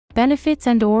Benefits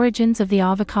and origins of the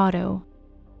avocado.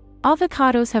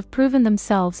 Avocados have proven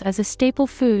themselves as a staple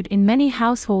food in many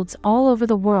households all over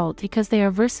the world because they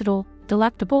are versatile,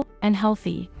 delectable, and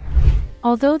healthy.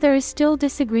 Although there is still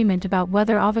disagreement about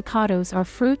whether avocados are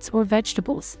fruits or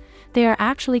vegetables, they are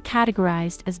actually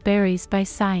categorized as berries by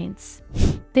science.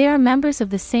 They are members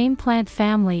of the same plant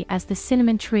family as the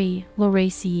cinnamon tree,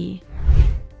 Lauraceae.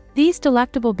 These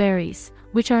delectable berries,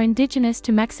 which are indigenous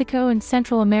to Mexico and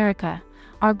Central America,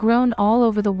 are grown all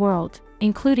over the world,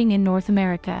 including in North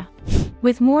America.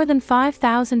 With more than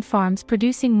 5,000 farms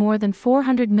producing more than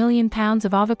 400 million pounds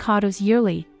of avocados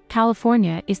yearly,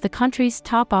 California is the country's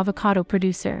top avocado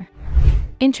producer.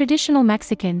 In traditional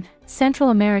Mexican, Central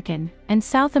American, and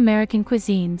South American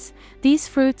cuisines, these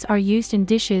fruits are used in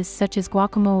dishes such as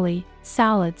guacamole,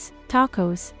 salads,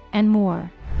 tacos, and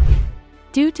more.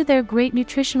 Due to their great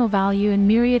nutritional value and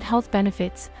myriad health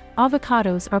benefits,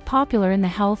 avocados are popular in the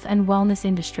health and wellness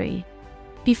industry.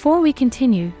 Before we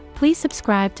continue, please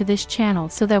subscribe to this channel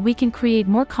so that we can create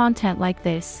more content like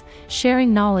this,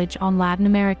 sharing knowledge on Latin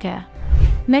America.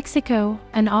 Mexico,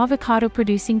 an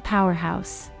avocado-producing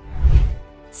powerhouse.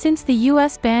 Since the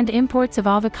U.S. banned imports of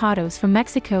avocados from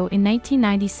Mexico in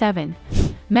 1997,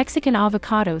 Mexican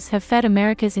avocados have fed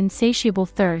America's insatiable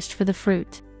thirst for the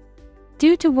fruit.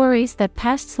 Due to worries that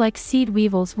pests like seed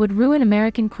weevils would ruin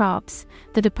American crops,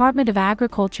 the Department of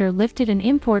Agriculture lifted an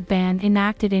import ban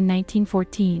enacted in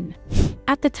 1914.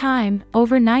 At the time,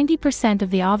 over 90%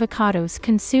 of the avocados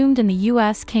consumed in the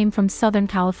U.S. came from Southern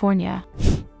California.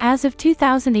 As of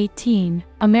 2018,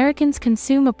 Americans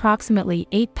consume approximately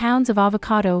 8 pounds of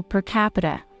avocado per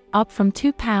capita, up from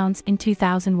 2 pounds in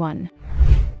 2001.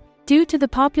 Due to the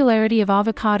popularity of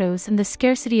avocados and the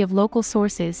scarcity of local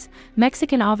sources,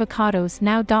 Mexican avocados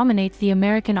now dominate the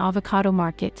American avocado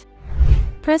market.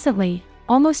 Presently,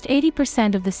 almost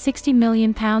 80% of the 60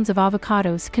 million pounds of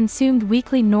avocados consumed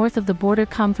weekly north of the border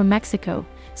come from Mexico,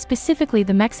 specifically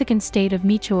the Mexican state of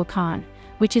Michoacán,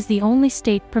 which is the only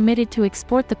state permitted to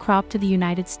export the crop to the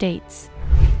United States.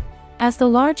 As the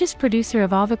largest producer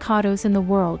of avocados in the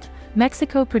world,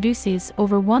 Mexico produces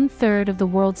over 1/3 of the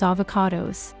world's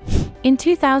avocados. In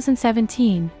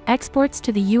 2017, exports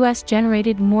to the U.S.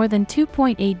 generated more than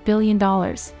 $2.8 billion,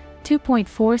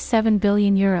 2.47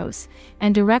 billion euros,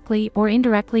 and directly or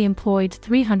indirectly employed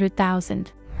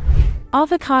 300,000.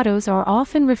 Avocados are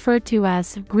often referred to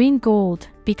as green gold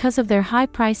because of their high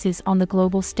prices on the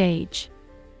global stage.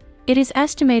 It is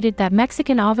estimated that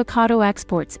Mexican avocado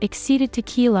exports exceeded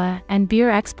tequila and beer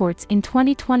exports in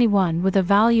 2021 with a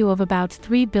value of about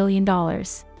 $3 billion.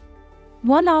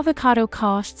 One avocado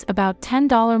costs about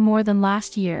 $10 more than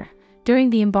last year.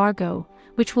 During the embargo,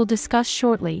 which we'll discuss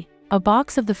shortly, a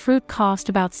box of the fruit cost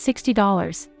about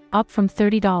 $60, up from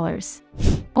 $30.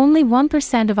 Only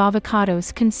 1% of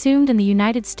avocados consumed in the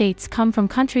United States come from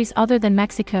countries other than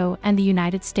Mexico and the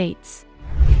United States.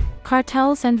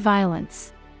 Cartels and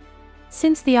violence.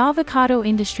 Since the avocado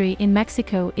industry in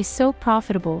Mexico is so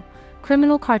profitable,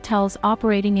 criminal cartels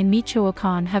operating in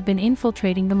Michoacán have been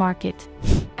infiltrating the market.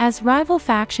 As rival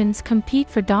factions compete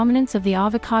for dominance of the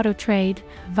avocado trade,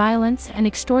 violence and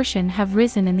extortion have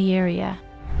risen in the area.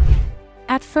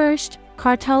 At first,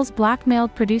 cartels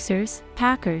blackmailed producers,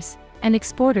 packers, and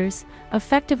exporters,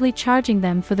 effectively charging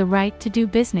them for the right to do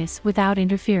business without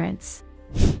interference.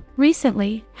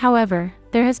 Recently, however,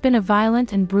 there has been a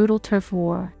violent and brutal turf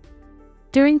war.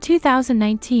 During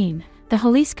 2019, the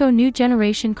Jalisco New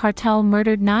Generation cartel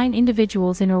murdered 9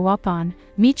 individuals in Uruapan,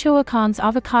 Michoacán's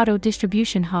avocado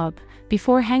distribution hub,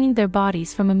 before hanging their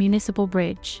bodies from a municipal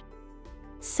bridge.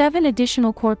 7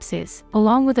 additional corpses,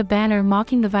 along with a banner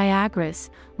mocking the Viagras,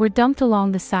 were dumped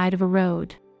along the side of a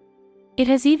road. It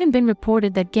has even been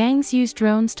reported that gangs use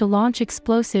drones to launch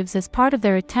explosives as part of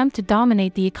their attempt to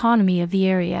dominate the economy of the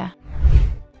area.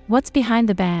 What's behind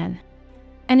the ban?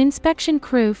 An inspection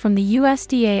crew from the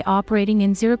USDA operating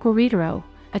in Ziracuritaro,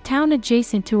 a town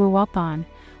adjacent to Uruapan,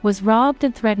 was robbed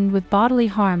and threatened with bodily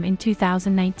harm in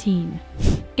 2019.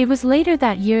 It was later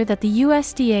that year that the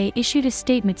USDA issued a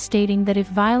statement stating that if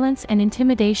violence and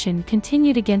intimidation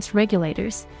continued against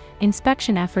regulators,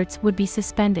 inspection efforts would be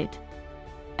suspended.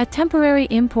 A temporary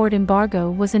import embargo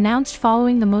was announced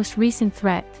following the most recent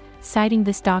threat, citing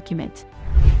this document.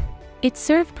 It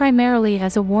served primarily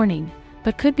as a warning,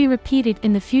 but could be repeated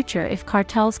in the future if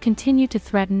cartels continue to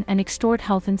threaten and extort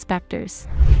health inspectors.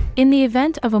 In the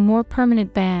event of a more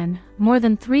permanent ban, more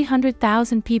than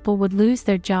 300,000 people would lose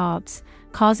their jobs,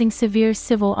 causing severe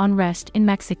civil unrest in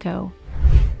Mexico.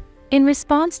 In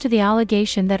response to the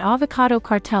allegation that avocado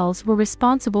cartels were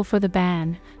responsible for the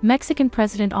ban, Mexican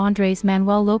President Andrés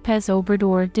Manuel López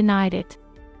Obrador denied it.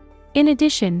 In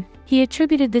addition, He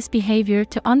attributed this behavior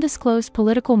to undisclosed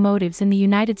political motives in the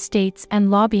United States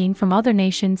and lobbying from other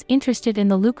nations interested in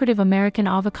the lucrative American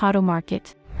avocado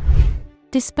market.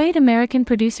 Despite American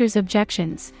producers'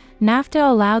 objections, NAFTA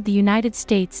allowed the United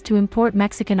States to import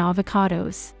Mexican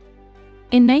avocados.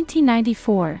 In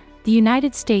 1994, the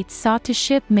United States sought to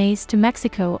ship maize to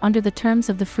Mexico under the terms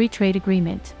of the Free Trade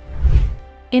Agreement.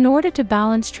 In order to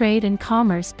balance trade and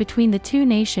commerce between the two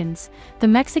nations, the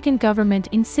Mexican government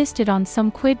insisted on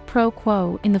some quid pro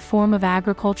quo in the form of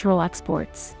agricultural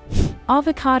exports.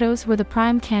 Avocados were the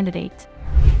prime candidate.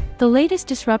 The latest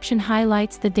disruption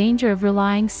highlights the danger of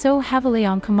relying so heavily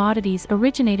on commodities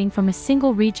originating from a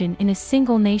single region in a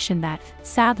single nation that,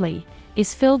 sadly,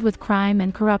 is filled with crime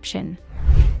and corruption.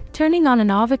 Turning on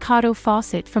an avocado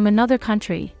faucet from another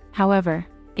country, however,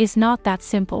 is not that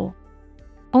simple.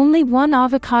 Only one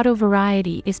avocado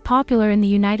variety is popular in the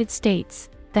United States,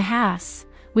 the Hass,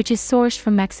 which is sourced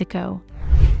from Mexico.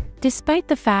 Despite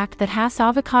the fact that Hass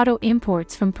avocado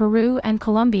imports from Peru and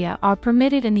Colombia are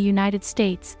permitted in the United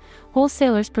States,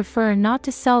 wholesalers prefer not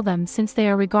to sell them since they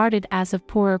are regarded as of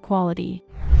poorer quality.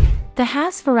 The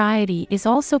Hass variety is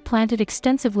also planted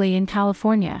extensively in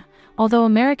California, although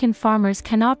American farmers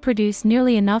cannot produce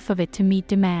nearly enough of it to meet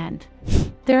demand.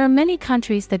 There are many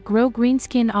countries that grow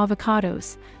greenskin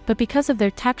avocados, but because of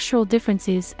their textural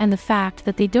differences and the fact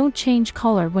that they don't change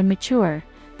color when mature,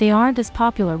 they aren't as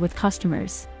popular with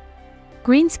customers.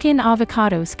 Greenskin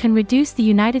avocados can reduce the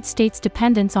United States'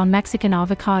 dependence on Mexican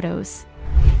avocados.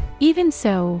 Even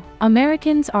so,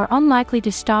 Americans are unlikely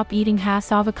to stop eating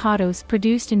Hass avocados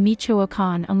produced in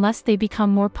Michoacán unless they become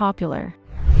more popular.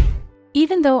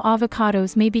 Even though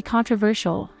avocados may be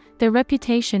controversial, their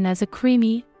reputation as a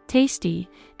creamy, tasty,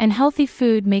 and healthy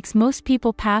food makes most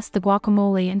people pass the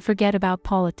guacamole and forget about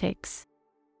politics.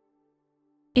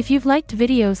 If you've liked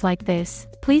videos like this,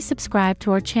 please subscribe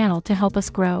to our channel to help us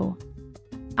grow.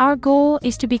 Our goal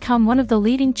is to become one of the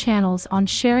leading channels on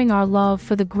sharing our love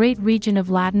for the great region of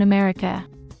Latin America.